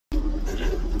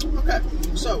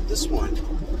Okay, so this one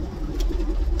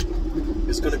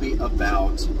is going to be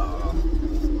about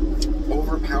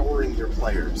overpowering your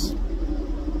players.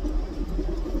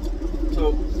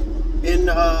 So, in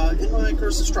my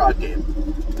Curse of Strahd game,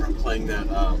 where I'm playing that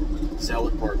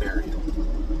Zealot Barbarian,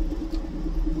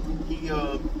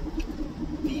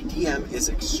 the DM is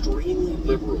extremely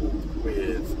liberal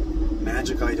with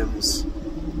magic items,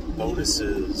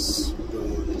 bonuses,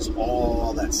 boons,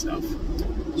 all that stuff.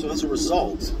 So as a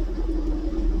result,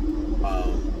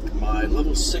 my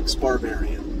level 6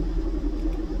 Barbarian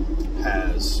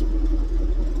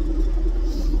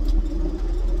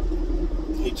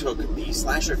he took the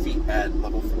Slasher feat at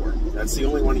level 4. That's the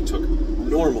only one he took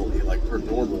normally, like per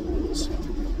normal rules.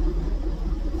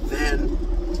 Then,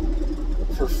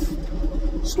 for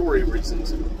story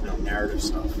reasons and narrative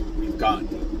stuff, he's gotten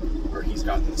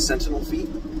the Sentinel feat,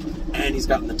 and he's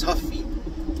gotten the Tough feat.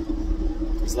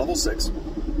 He's level 6,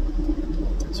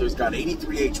 so he's got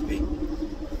 83 HP.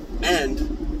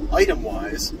 And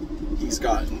item-wise, he's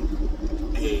gotten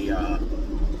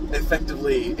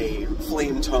effectively a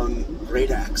Flame Tongue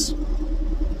Great Axe,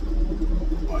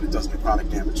 but it does necrotic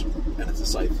damage, and it's a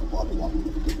scythe. Blah blah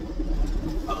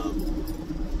blah.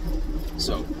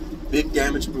 So big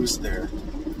damage boost there.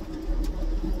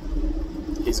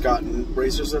 He's gotten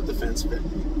Bracers of Defense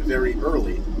very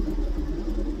early.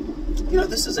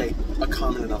 This is a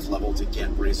common enough level to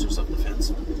get Bracers of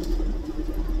Defense.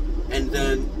 And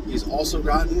then he's also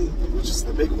gotten, which is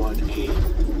the big one, a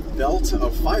Belt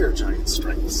of Fire Giant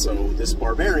Strength. So this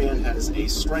Barbarian has a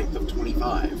strength of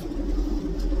 25.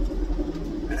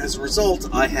 And as a result,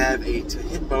 I have a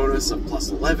to-hit bonus of plus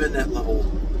 11 at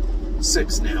level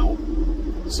 6 now.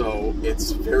 So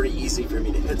it's very easy for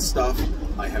me to hit stuff.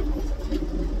 I have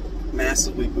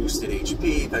massively boosted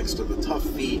HP thanks to the Tough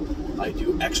feat. I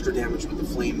do extra damage with the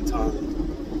Flame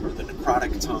Tongue, or the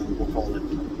Necrotic Tongue, we'll call it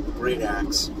the Great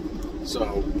Axe.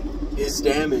 So his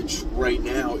damage right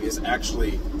now is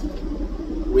actually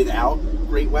without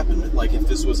Great Weapon. Like if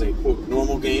this was a quote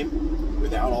normal game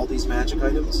without all these magic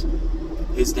items,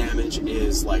 his damage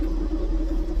is like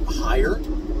higher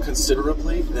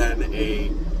considerably than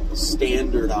a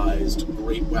standardized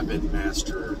Great Weapon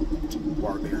Master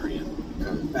Barbarian,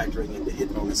 factoring into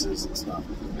hit bonuses and stuff,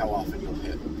 how often you'll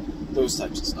hit, those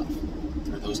types of stuff,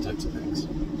 or those types of things.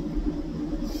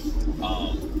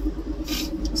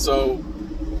 So,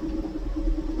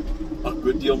 a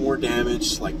good deal more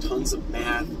damage, like tons of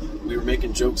math. We were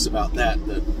making jokes about that,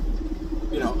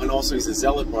 and also he's a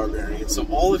Zealot Barbarian, so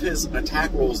all of his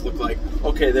attack rolls look like,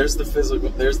 okay, there's the physical,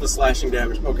 there's the slashing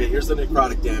damage, okay, here's the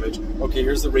necrotic damage, okay,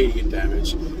 here's the radiant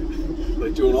damage.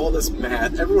 Like, doing all this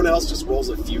math. Everyone else just rolls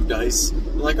a few dice.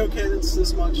 They're like, okay, that's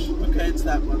this much, okay, it's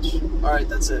that much, alright,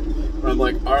 that's it. And I'm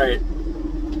like, alright,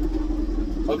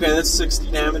 okay, that's 60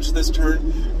 damage this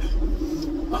turn.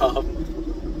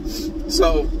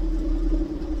 So,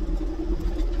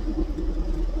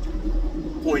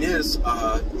 point is,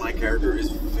 my character is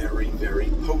very, very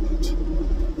potent.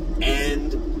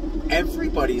 And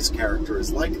everybody's character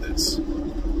is like this.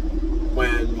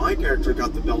 When my character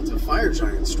got the Belt of Fire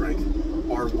Giant Strength,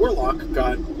 our Warlock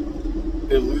got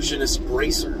Illusionist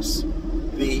Bracers.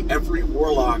 Every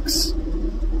Warlock's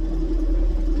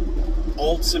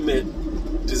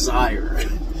ultimate desire.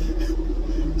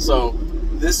 So,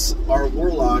 our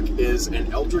Warlock is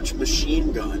an Eldritch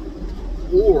Machine Gun,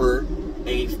 or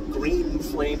a green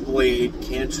flame blade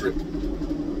cantrip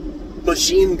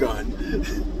machine gun.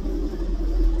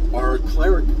 Our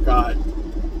cleric got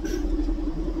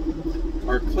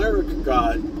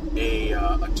a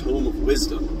Tome of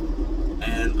Wisdom,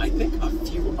 and I think a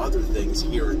few other things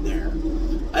here and there.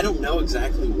 I don't know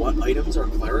exactly what items our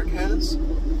cleric has,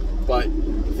 but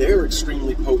they're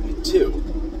extremely potent too.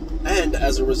 And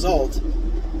as a result,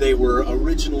 they were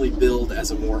originally billed as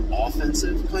a more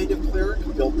offensive kind of cleric,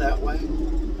 built that way.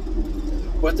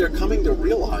 But they're coming to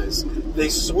realize they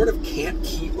sort of can't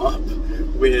keep up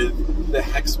with the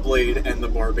Hexblade and the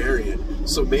Barbarian,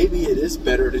 so maybe it is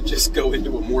better to just go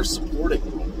into a more supporting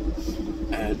role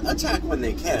and attack when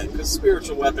they can, because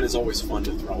Spiritual Weapon is always fun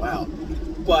to throw out.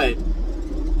 But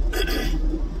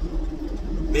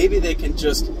maybe they can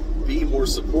just be more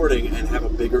supporting and have a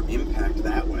bigger impact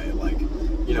that way, like,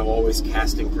 always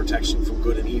casting protection from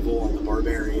good and evil on the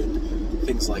Barbarian,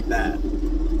 things like that.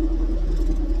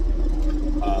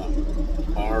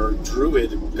 Our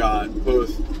Druid got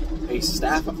both a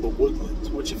Staff of the Woodlands,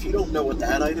 which, if you don't know what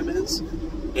that item is,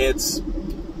 it's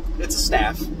a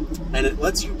staff, and it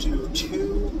lets you do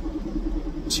two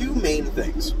main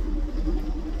things.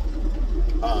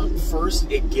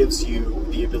 First, it gives you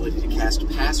the ability to cast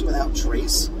Pass Without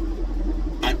Trace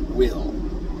at will.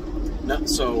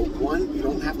 So one, you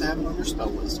don't have to have it on your spell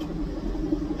list,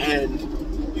 and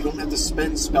you don't have to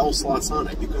spend spell slots on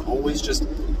it. You can always just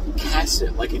cast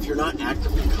it. Like if you're not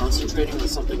actively concentrating on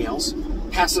something else,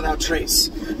 Pass Without Trace.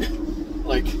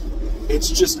 Like, it's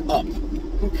just up.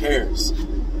 Who cares?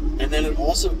 And then it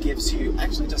also gives you,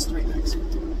 actually it does 3 things.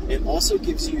 It also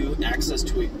gives you access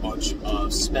to a bunch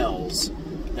of spells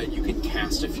that you can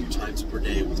cast a few times per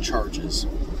day with charges.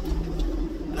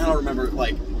 And I don't remember,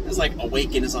 like, there's like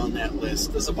Awaken is on that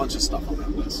list. There's a bunch of stuff on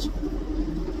that list.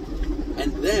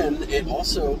 And then it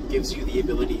also gives you the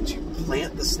ability to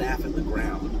plant the staff in the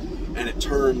ground, and it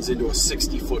turns into a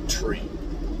 60-foot tree.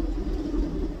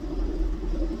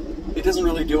 It doesn't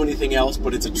really do anything else,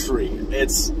 but it's a tree.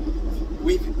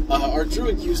 Our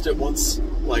druid used it once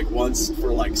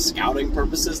for like scouting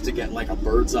purposes to get like a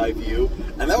bird's eye view,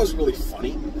 and that was really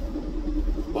funny.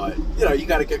 But you know, you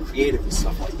got to get creative and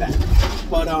stuff like that.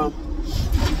 But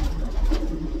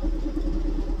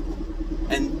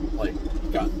and like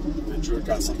the druid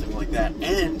got something like that,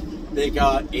 and they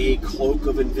got a cloak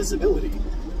of invisibility.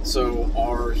 So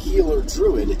our healer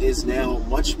druid is now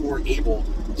much more able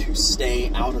to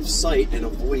stay out of sight and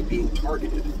avoid being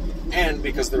targeted. And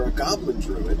because they're a goblin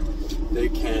druid, they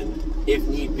can, if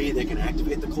need be, they can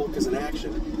activate the cloak as an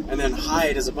action, and then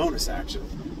hide as a bonus action.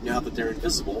 Now that they're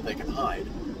invisible, they can hide.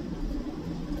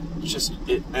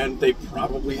 And they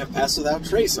probably have Pass Without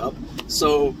Trace up,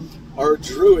 so our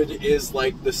druid is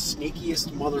like the sneakiest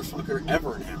motherfucker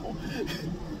ever now.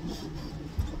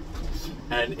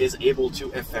 And is able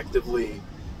to effectively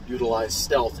utilize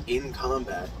stealth in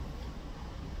combat.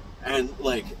 And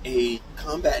like a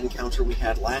combat encounter we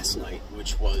had last night,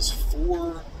 which was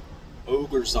 4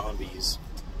 ogre zombies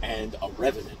and a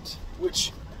revenant,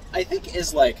 which I think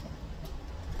is like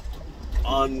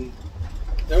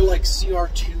they're like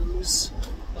CR2s,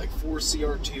 like 4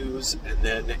 CR2s, and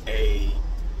then I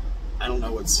don't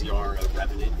know what CR a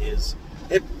revenant is.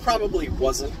 It probably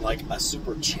wasn't like a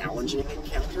super challenging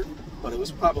encounter, but it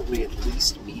was probably at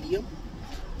least medium,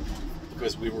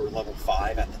 because we were level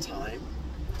 5 at the time.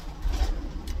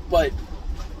 But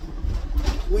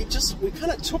we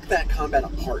kind of took that combat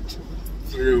apart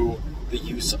through the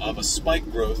use of a spike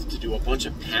growth to do a bunch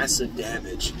of passive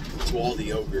damage to all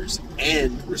the ogres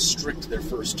and restrict their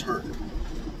first turn,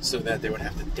 so that they would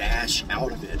have to dash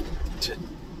out of it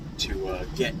to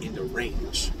get into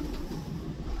range,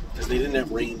 because they didn't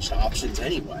have ranged options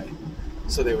anyway.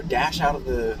 So they would dash out of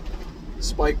the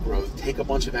spike growth, take a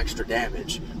bunch of extra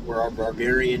damage, where our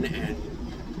barbarian and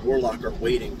warlock are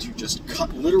waiting to just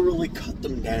literally cut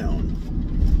them down.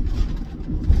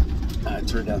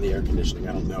 Turn down the air conditioning.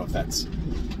 I don't know if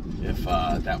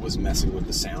that was messing with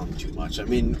the sound too much. I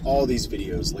mean, all these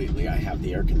videos lately I have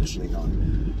the air conditioning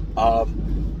on.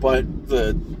 But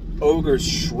the ogres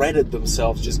shredded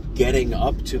themselves just getting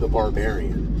up to the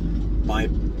barbarian. My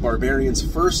barbarian's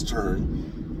first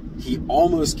turn, he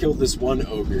almost killed this one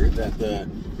ogre that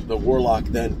the warlock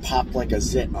then popped like a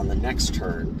zit on the next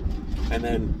turn. And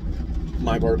then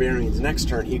my barbarian's next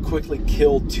turn, he quickly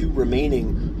killed 2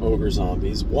 remaining ogre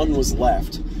zombies. 1 was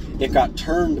left. It got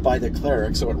turned by the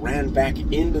cleric, so it ran back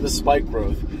into the spike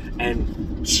growth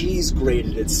and cheese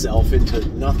grated itself into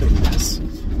nothingness.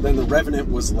 Then the revenant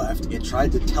was left. It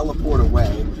tried to teleport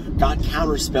away, got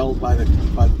counterspelled by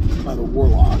the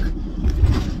warlock,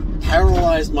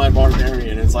 paralyzed my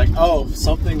barbarian. It's like, oh,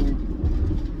 something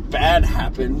bad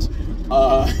happened,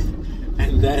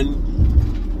 and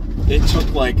then it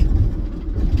took like,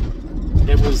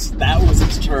 that was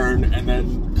its turn, and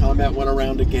then combat went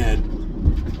around again,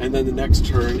 and then the next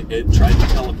turn it tried to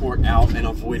teleport out and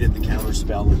avoided the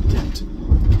counterspell and dipped.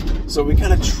 So we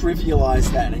kind of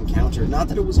trivialized that encounter. Not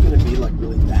that it was going to be like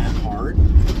really that hard,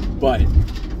 but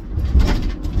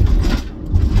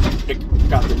it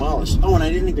got demolished. Oh, and I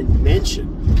didn't even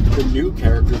mention the new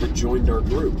character that joined our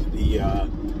group,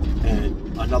 and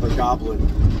another goblin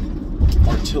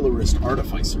artillerist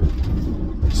artificer.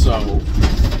 So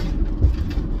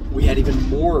we had even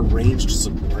more ranged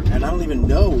support, and I don't even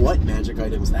know what magic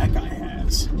items that guy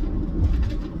has.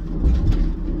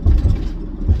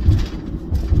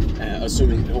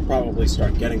 Assuming he'll probably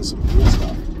start getting some cool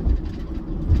stuff.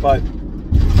 But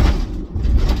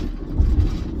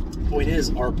the point is,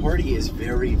 our party is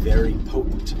very, very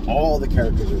potent. All the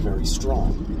characters are very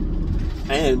strong.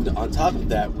 And on top of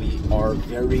that, we are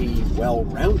very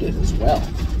well-rounded as well.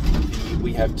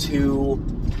 We have two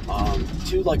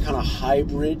like kind of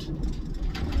hybrid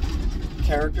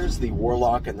characters. The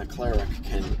warlock and the cleric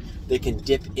can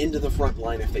dip into the front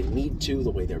line if they need to.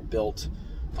 The way they're built,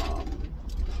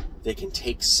 they can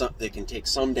take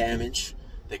some damage.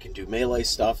 They can do melee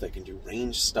stuff, they can do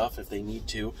range stuff if they need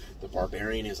to. The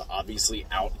Barbarian is obviously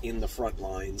out in the front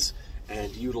lines,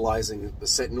 and utilizing the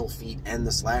Sentinel feat and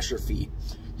the Slasher feat,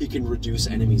 he can reduce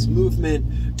enemies'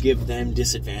 movement, give them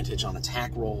disadvantage on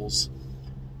attack rolls.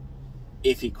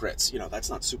 If he crits, you know, that's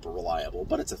not super reliable,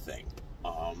 but it's a thing.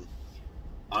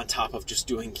 On top of just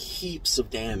doing heaps of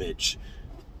damage.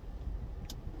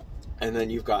 And then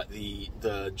you've got the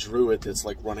Druid that's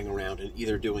like running around and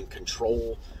either doing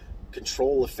control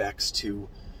effects to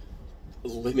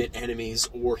limit enemies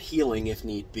or healing if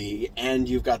need be. And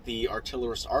you've got the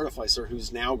Artillerist Artificer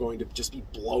who's now going to just be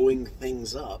blowing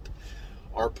things up.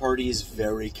 Our party is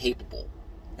very capable,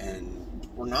 and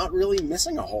we're not really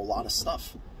missing a whole lot of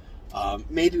stuff.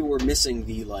 Maybe we're missing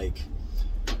the like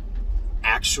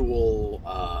actual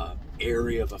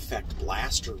area of effect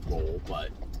blaster roll, but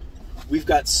we've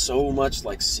got so much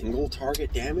like single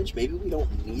target damage, maybe we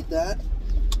don't need that.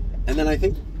 And then I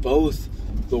think both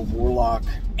the Warlock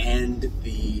and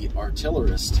the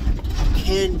Artillerist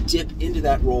can dip into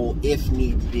that role if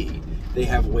need be. They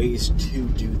have ways to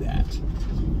do that.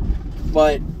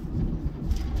 But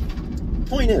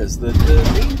point is, the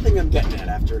main thing I'm getting at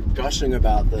after gushing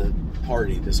about the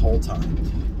party this whole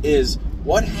time is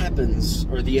what happens,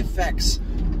 or the effects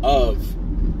of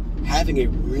having a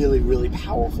really, really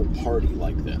powerful party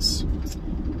like this.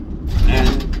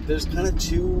 And there's kind of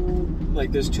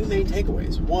there's two main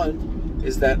takeaways. One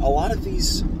is that a lot of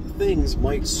these things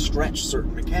might stretch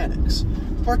certain mechanics,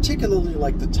 particularly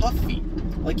like the tough feat.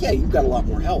 Like, yeah, you've got a lot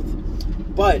more health,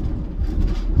 but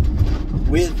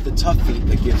with the tough feat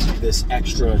that gives you this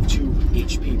extra 2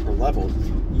 HP per level,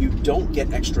 you don't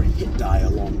get extra hit die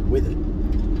along with it.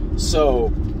 So,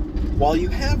 while you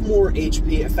have more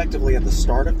HP effectively at the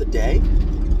start of the day,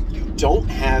 you don't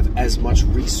have as much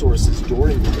resources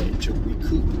during the day to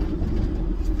recoup.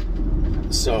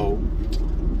 So,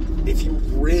 if you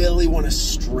really want to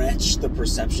stretch the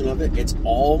perception of it, it's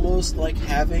almost like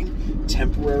having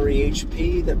temporary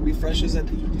HP that refreshes at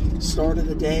the start of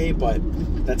the day, but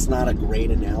that's not a great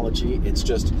analogy. It's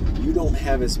just you don't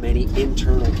have as many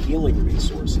internal healing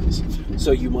resources,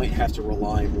 so you might have to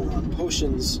rely more on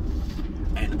potions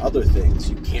and other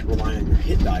things. You can't rely on your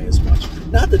hit die as much.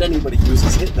 Not that anybody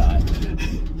uses hit die.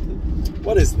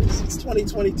 What is this? It's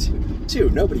 2022.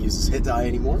 Nobody uses hit die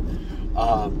anymore.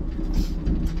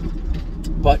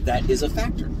 But that is a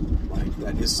factor. Like,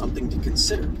 that is something to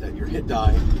consider, that your hit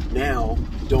die now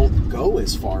don't go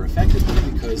as far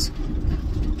effectively because,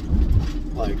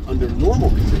 like, under normal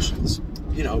conditions,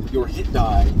 you know, your hit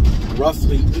die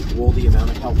roughly equal the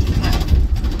amount of health you have.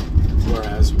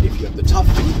 Whereas if you have the tough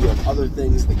feat, you have other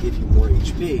things that give you more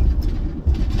HP,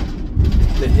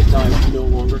 the hit die can no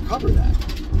longer cover that.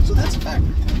 So that's a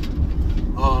factor.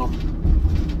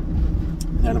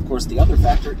 And of course the other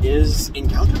factor is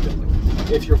encounter building.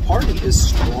 If your party is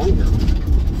stronger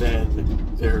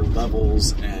than their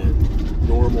levels and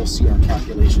normal CR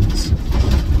calculations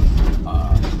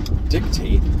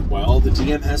dictate, well, the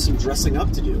DM has some dressing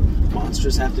up to do.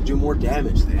 Monsters have to do more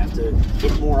damage. They have to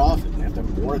hit more often. They have to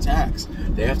have more attacks.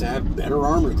 They have to have better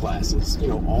armor classes. You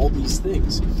know, all these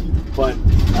things. But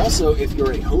also, if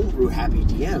you're a homebrew happy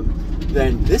DM,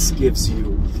 then this gives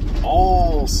you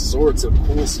all sorts of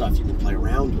cool stuff you can play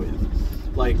around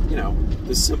with. Like, you know,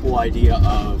 the simple idea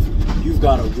of you've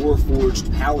got a Warforged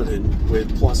Paladin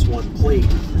with +1 plate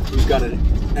who's got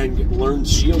and learned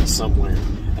shield somewhere,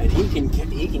 and he can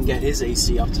get his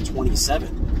AC up to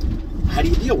 27. How do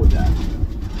you deal with that?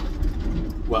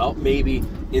 Well, maybe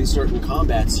in certain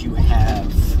combats you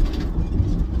have,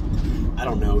 I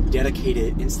don't know,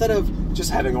 dedicated, instead of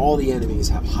just having all the enemies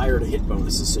have higher to hit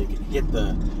bonuses so you can hit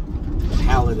the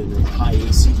Paladin or the high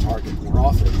AC target more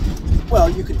often, well,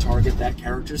 you can target that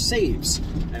character's saves.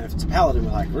 And if it's a Paladin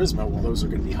with high Charisma, well, those are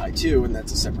going to be high too, and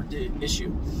that's a separate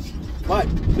issue.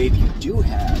 But maybe you do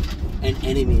have an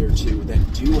enemy or two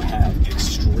that do have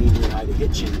extremely high to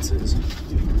hit chances,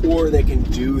 or they can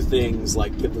do things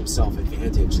like give themselves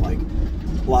advantage, like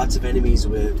lots of enemies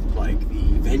with like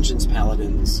the Vengeance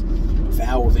Paladins,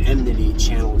 Vow of Enmity,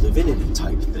 Channel Divinity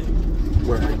type thing,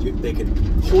 where they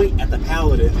can point at the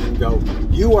Paladin and go,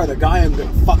 you are the guy I'm going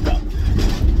to fuck up.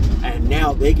 And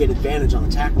now they get advantage on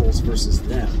attack rolls versus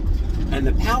them. And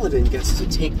the Paladin gets to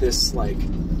take this, like,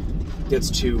 gets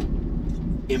to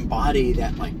embody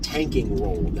that, like, tanking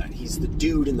role, that he's the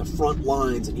dude in the front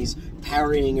lines and he's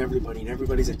parrying everybody and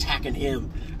everybody's attacking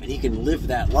him and he can live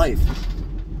that life.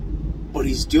 But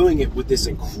he's doing it with this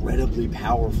incredibly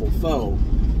powerful foe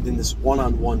in this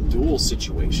one-on-one duel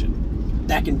situation.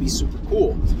 That can be super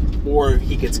cool. Or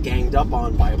he gets ganged up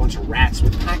on by a bunch of rats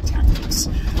with pack tactics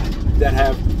that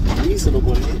have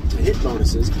reasonable hit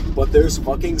bonuses, but there's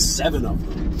fucking 7 of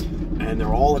them, and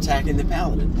they're all attacking the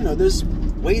paladin. You know, there's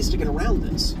ways to get around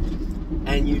this.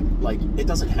 And you, like, it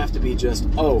doesn't have to be just,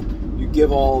 oh, you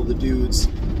give all the dudes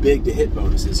big to hit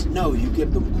bonuses. No, you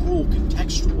give them cool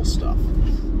contextual stuff.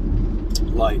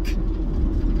 Like,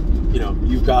 you know,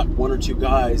 you've got 1 or 2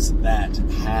 guys that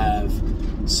have,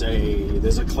 say,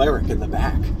 there's a cleric in the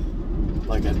back,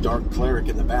 like a dark cleric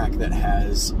in the back that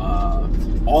has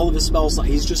all of his spells.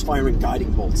 He's just firing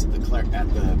guiding bolts at the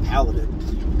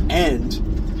paladin, and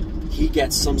he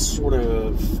gets some sort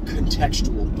of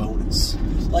contextual bonus.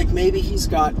 Like maybe he's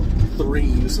got 3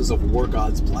 uses of War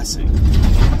God's Blessing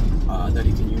that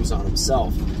he can use on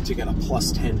himself to get a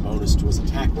 +10 bonus to his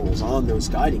attack rolls on those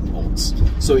guiding bolts.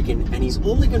 So he can, and he's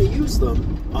only going to use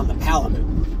them on the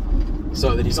paladin,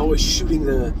 so that he's always shooting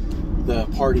the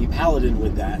party paladin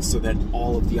with that, so that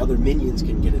all of the other minions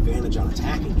can get advantage on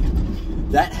attacking him.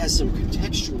 That has some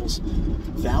contextual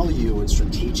value and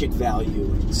strategic value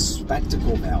and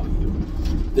spectacle value.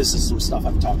 This is some stuff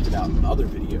I've talked about in other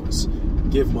videos.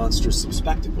 Give monsters some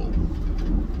spectacle.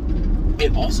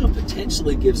 It also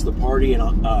potentially gives the party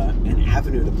an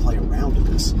avenue to play around with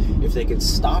this. If they can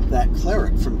stop that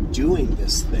cleric from doing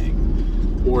this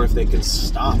thing, or if they can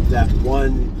stop that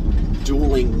one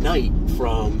dueling knight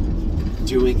from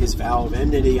doing his vow of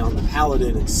enmity on the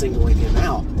paladin and singling him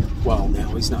out, well, now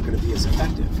he's not going to be as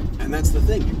effective. And that's the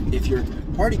thing. If your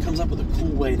party comes up with a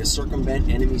cool way to circumvent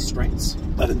enemy strengths,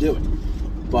 let them do it.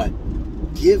 But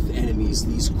give enemies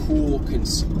these cool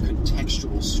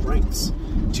contextual strengths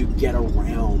to get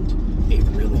around a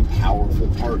really powerful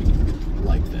party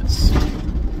like this.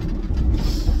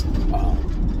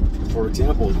 For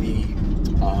example,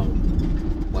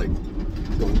 like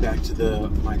going back to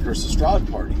my Curse of Strahd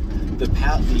party, the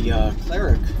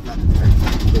cleric, not the cleric,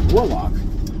 the warlock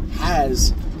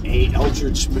has a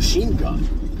Eldritch machine gun.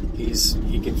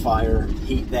 He can fire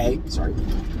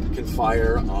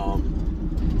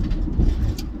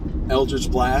Eldritch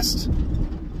Blast,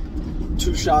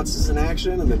 2 shots as an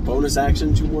action, and then bonus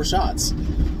action, 2 more shots.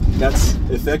 That's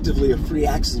effectively a free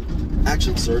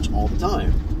action surge all the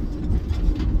time.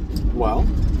 Well,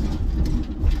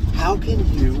 how can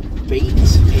you bait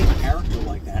a character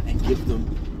like that and give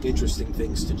them interesting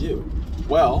things to do?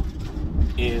 Well,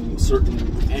 in certain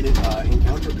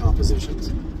encounter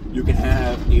compositions, you can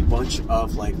have a bunch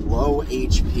of like low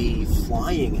HP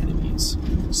flying enemies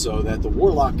so that the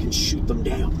warlock can shoot them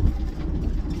down.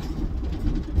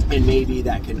 And maybe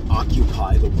that can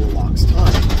occupy the warlock's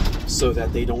time so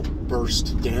that they don't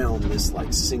burst down this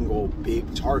like single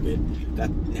big target that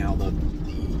now the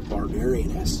barbarian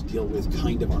has to deal with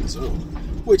kind of on his own,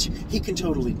 which he can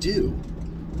totally do.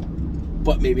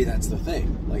 But maybe that's the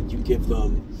thing. Like, you give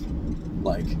them,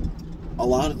 like, a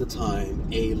lot of the time,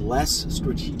 a less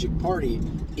strategic party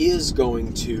is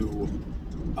going to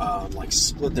like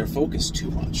split their focus too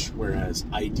much, whereas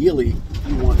ideally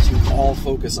you want to all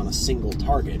focus on a single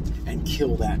target and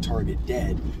kill that target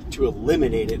dead to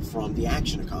eliminate it from the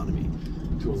action economy,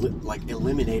 to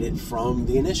eliminate it from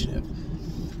the initiative,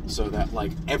 so that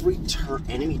like every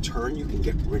enemy turn you can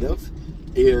get rid of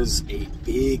is a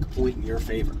big point in your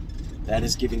favor. That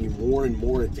is giving you more and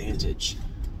more advantage,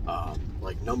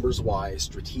 like numbers wise,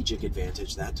 strategic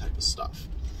advantage, that type of stuff.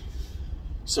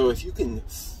 So if you can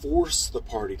force the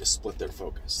party to split their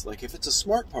focus, like if it's a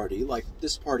smart party, like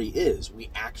this party is, we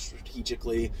act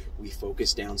strategically, we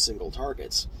focus down single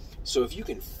targets. So if you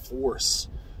can force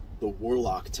the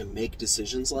warlock to make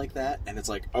decisions like that, and it's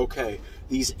like, okay,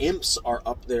 these imps are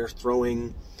up there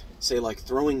throwing, say like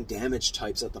throwing damage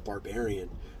types at the barbarian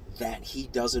that he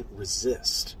doesn't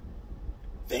resist.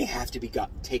 They have to be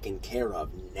taken care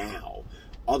of now.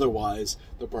 Otherwise,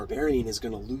 the barbarian is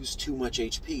going to lose too much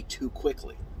HP too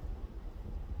quickly.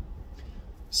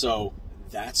 So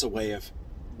that's a way of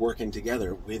working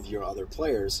together with your other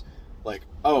players. Like,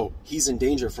 oh, he's in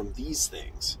danger from these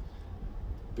things,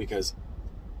 because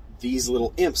these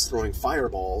little imps throwing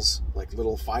fireballs, like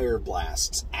little fire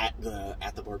blasts at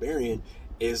the barbarian,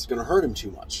 is going to hurt him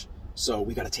too much. So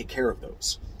we got to take care of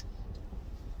those.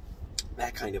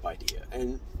 That kind of idea.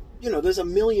 And you know, there's a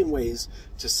million ways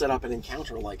to set up an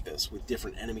encounter like this with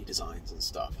different enemy designs and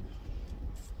stuff.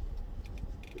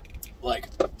 Like,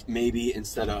 maybe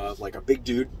instead of like a big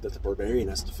dude that the barbarian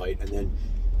has to fight, and then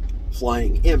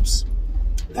flying imps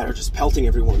that are just pelting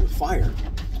everyone with fire,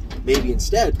 maybe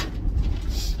instead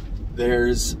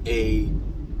there's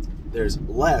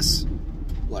less,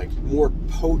 like, more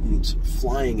potent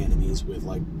flying enemies with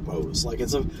like bows. Like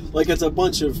it's a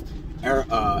bunch of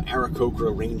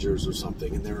Aarakocra Rangers or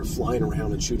something, and they're flying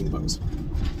around and shooting bows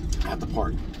at the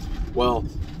party. Well,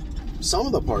 some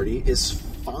of the party is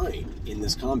fine in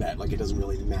this combat. Like, it doesn't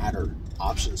really matter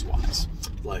options-wise.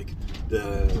 Like,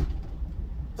 the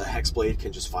Hexblade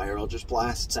can just fire Eldritch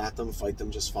Blasts at them, fight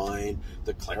them just fine.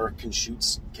 The Cleric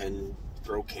can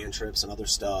throw cantrips and other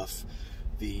stuff.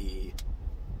 The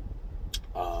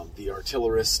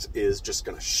Artillerist is just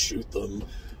going to shoot them.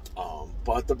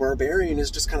 But the Barbarian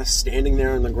is just kind of standing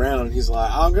there on the ground, and he's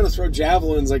like, I'm going to throw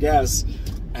javelins, I guess.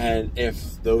 And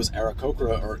if those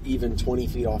Aarakocra are even 20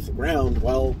 feet off the ground,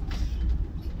 well,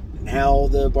 now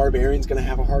the Barbarian's going to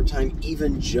have a hard time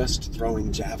even just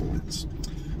throwing javelins.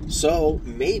 So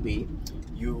maybe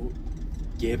you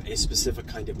give a specific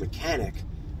kind of mechanic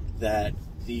that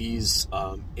these,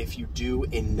 if you do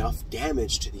enough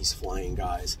damage to these flying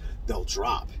guys, they'll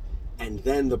drop. And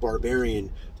then the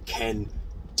Barbarian can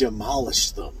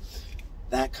demolish them.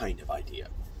 That kind of idea.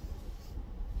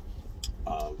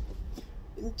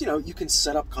 You know, you can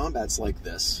set up combats like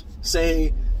this.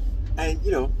 Say, and,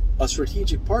 you know, a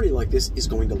strategic party like this is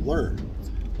going to learn.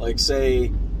 Like,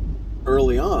 say,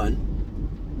 early on,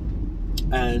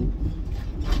 and,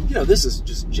 you know, this is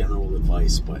just general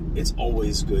advice, but it's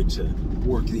always good to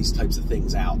work these types of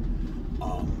things out.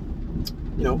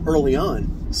 You know, early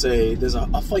on, say there's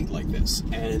a fight like this,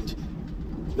 and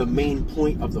the main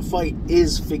point of the fight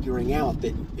is figuring out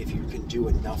that if you can do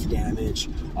enough damage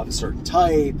of a certain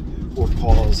type, or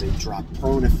cause a drop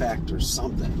prone effect or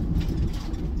something,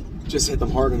 just hit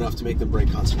them hard enough to make them break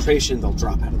concentration, they'll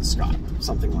drop out of the sky,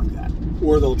 something like that.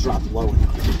 Or they'll drop low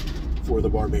enough for the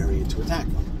Barbarian to attack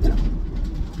them. You know,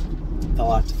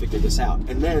 they'll have to figure this out.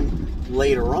 And then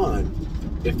later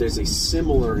on, if there's a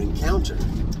similar encounter,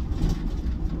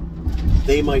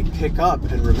 they might pick up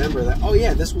and remember that, oh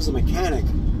yeah, this was a mechanic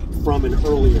from an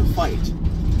earlier fight.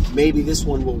 Maybe this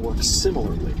one will work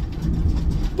similarly.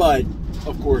 But,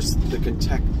 of course, the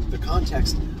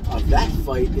context of that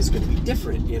fight is going to be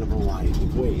different in a variety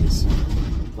of ways.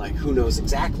 Like, who knows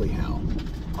exactly how?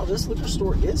 Oh, this liquor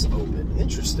store is open.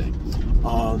 Interesting.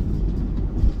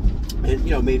 And,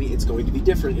 you know, maybe it's going to be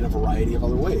different in a variety of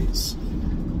other ways.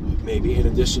 Maybe in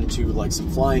addition to, like,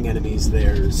 some flying enemies,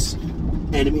 there's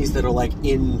enemies that are, like,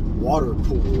 in water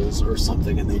pools or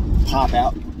something, and they pop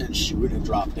out and shoot and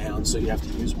drop down, so you have to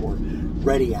use more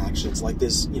ready actions. Like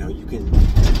this, you know, you can,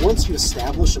 once you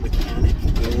establish a mechanic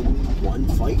in one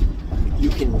fight, you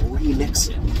can remix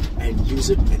it and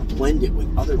use it and blend it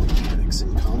with other mechanics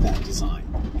in combat design.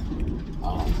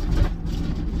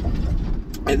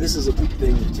 And this is a big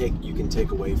thing you can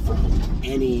take away from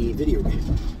any video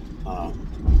game.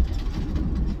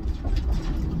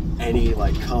 Any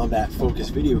like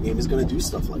combat-focused video game is going to do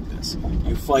stuff like this.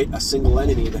 You fight a single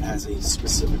enemy that has a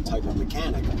specific type of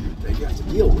mechanic that you have to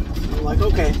deal with. And you're like,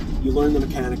 okay, you learn the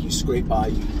mechanic, you scrape by,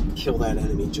 you kill that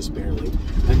enemy just barely,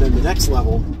 and then the next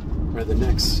level, or the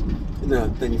next,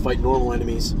 then you fight normal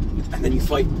enemies, and then you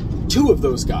fight two of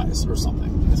those guys or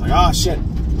something. It's like, ah, shit.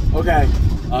 Okay,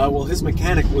 well, his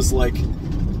mechanic was like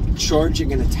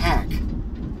charging an attack,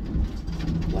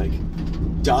 like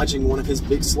dodging one of his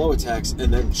big slow attacks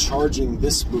and then charging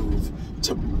this move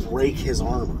to break his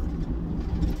armor.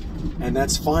 And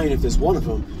that's fine if there's one of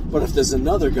them, but if there's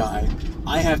another guy,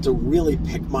 I have to really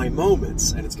pick my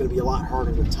moments, and it's going to be a lot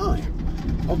harder to time.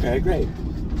 Okay, great.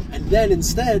 And then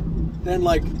instead,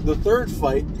 like the third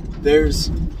fight, there's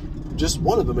just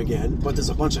one of them again, but there's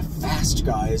a bunch of fast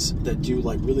guys that do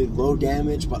like really low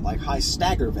damage but like high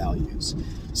stagger values.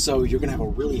 So you're going to have a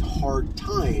really hard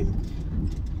time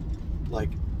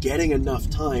like getting enough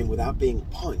time without being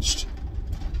punched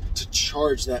to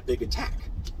charge that big attack.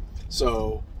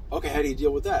 So, okay, how do you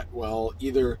deal with that? Well,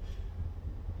 either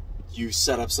you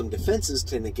set up some defenses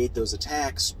to negate those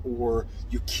attacks, or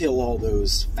you kill all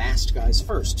those fast guys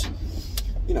first.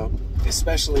 You know,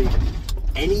 especially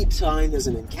anytime there's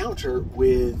an encounter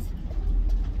with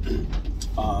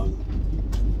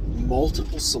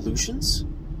multiple solutions,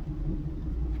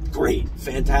 great,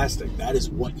 fantastic. That is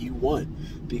what you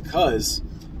want. Because,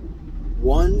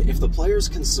 one, if the players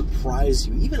can surprise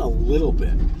you even a little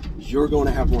bit, you're going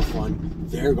to have more fun,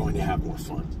 they're going to have more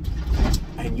fun.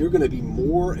 And you're going to be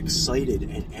more excited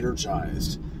and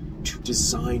energized to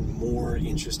design more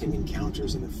interesting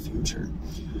encounters in the future.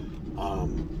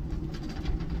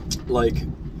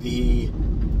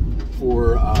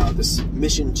 For this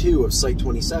mission 2 of Site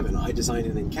 27, I designed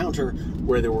an encounter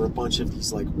where there were a bunch of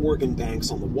these like organ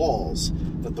banks on the walls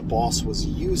that the boss was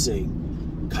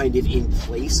using kind of in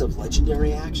place of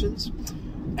legendary actions,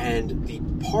 and the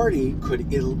party could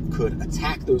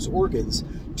attack those organs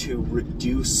to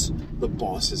reduce the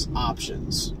boss's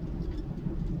options.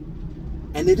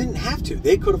 And they didn't have to.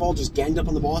 They could have all just ganged up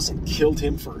on the boss and killed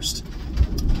him first.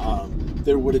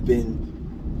 That would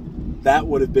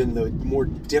have been the more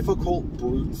difficult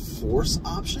brute force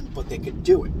option, but they could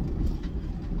do it.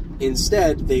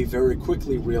 Instead, they very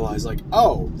quickly realized, like,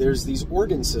 oh, there's these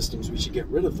organ systems, we should get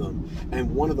rid of them.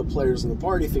 And one of the players in the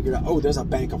party figured out, oh, there's a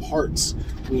bank of hearts.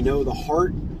 We know the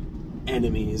heart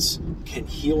enemies can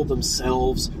heal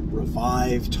themselves,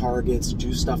 revive targets,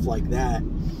 do stuff like that.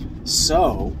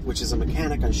 So, which is a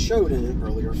mechanic I showed in an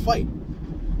earlier fight.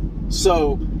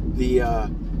 So, the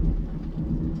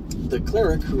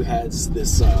cleric who has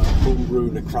this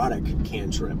homebrew necrotic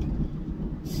cantrip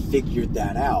figured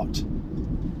that out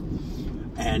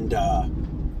and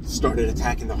started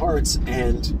attacking the hearts.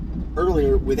 And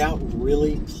earlier, without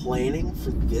really planning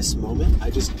for this moment, I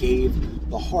just gave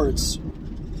the hearts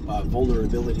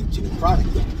vulnerability to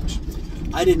necrotic damage.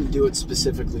 I didn't do it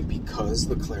specifically because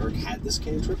the cleric had this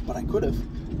cantrip, but I could have.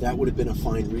 That would have been a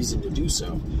fine reason to do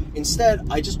so. Instead,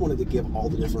 I just wanted to give all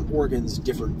the different organs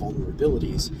different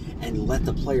vulnerabilities and let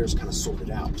the players kind of sort it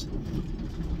out.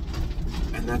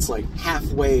 And that's like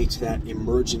halfway to that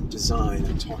emergent design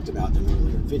I talked about in an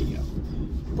earlier video.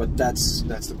 But that's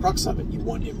the crux of it. You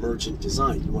want emergent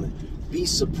design. You want to be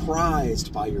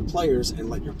surprised by your players and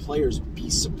let your players be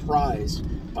surprised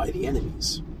by the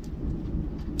enemies.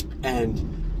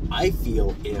 And I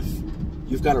feel if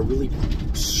you've got a really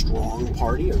strong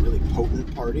party, a really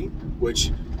potent party,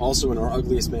 which also in our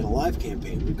Ugliest Man Alive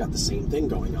campaign, we've got the same thing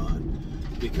going on,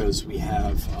 because we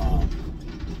have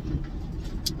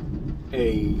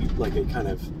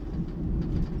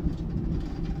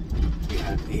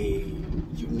a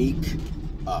unique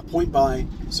point buy,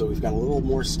 so we've got a little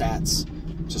more stats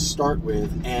to start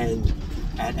with, and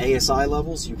at ASI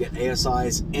levels, you get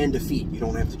ASIs and defeat. You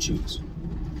don't have to choose.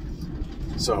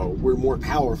 So we're more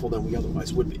powerful than we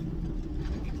otherwise would be.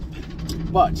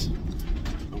 But,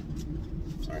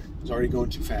 sorry, I was already going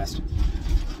too fast.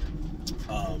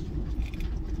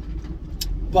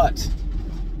 But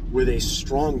with a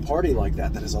strong party like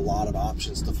that has a lot of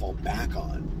options to fall back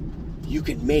on, you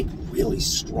can make really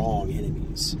strong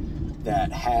enemies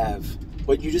that have,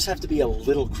 but you just have to be a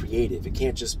little creative. It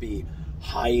can't just be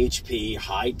high HP,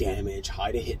 high damage,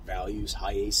 high to hit values,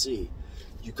 high AC.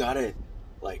 You gotta,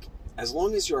 like, as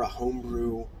long as you're a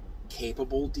homebrew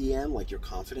capable DM, like you're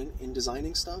confident in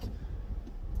designing stuff,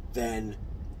 then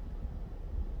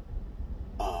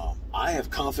I have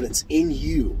confidence in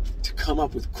you to come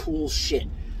up with cool shit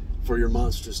for your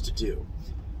monsters to do.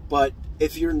 But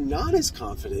if you're not as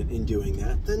confident in doing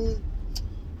that, then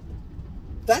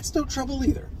that's no trouble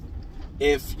either.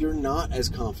 If you're not as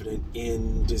confident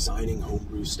in designing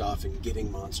homebrew stuff and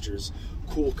giving monsters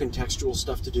cool contextual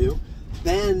stuff to do,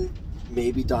 then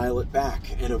maybe dial it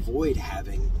back and avoid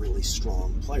having really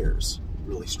strong players,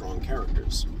 really strong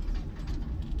characters.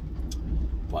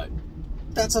 But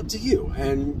that's up to you,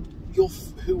 and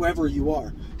whoever you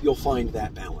are, you'll find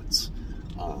that balance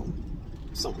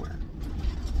somewhere.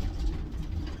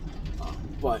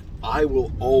 But I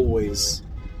will always,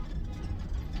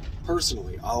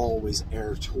 personally, I'll always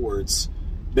err towards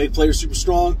make players super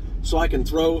strong so I can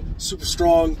throw super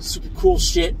strong, super cool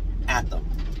shit at them.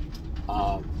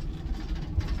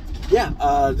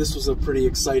 This was a pretty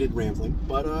excited rambling,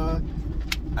 but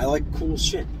I like cool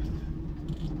shit.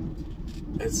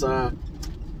 It's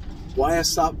why I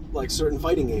stopped, like, certain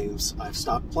fighting games, I've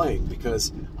stopped playing,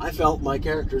 because I felt my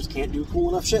characters can't do cool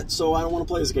enough shit, so I don't want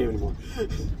to play this game anymore.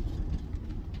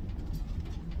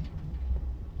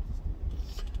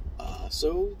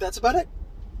 So that's about it.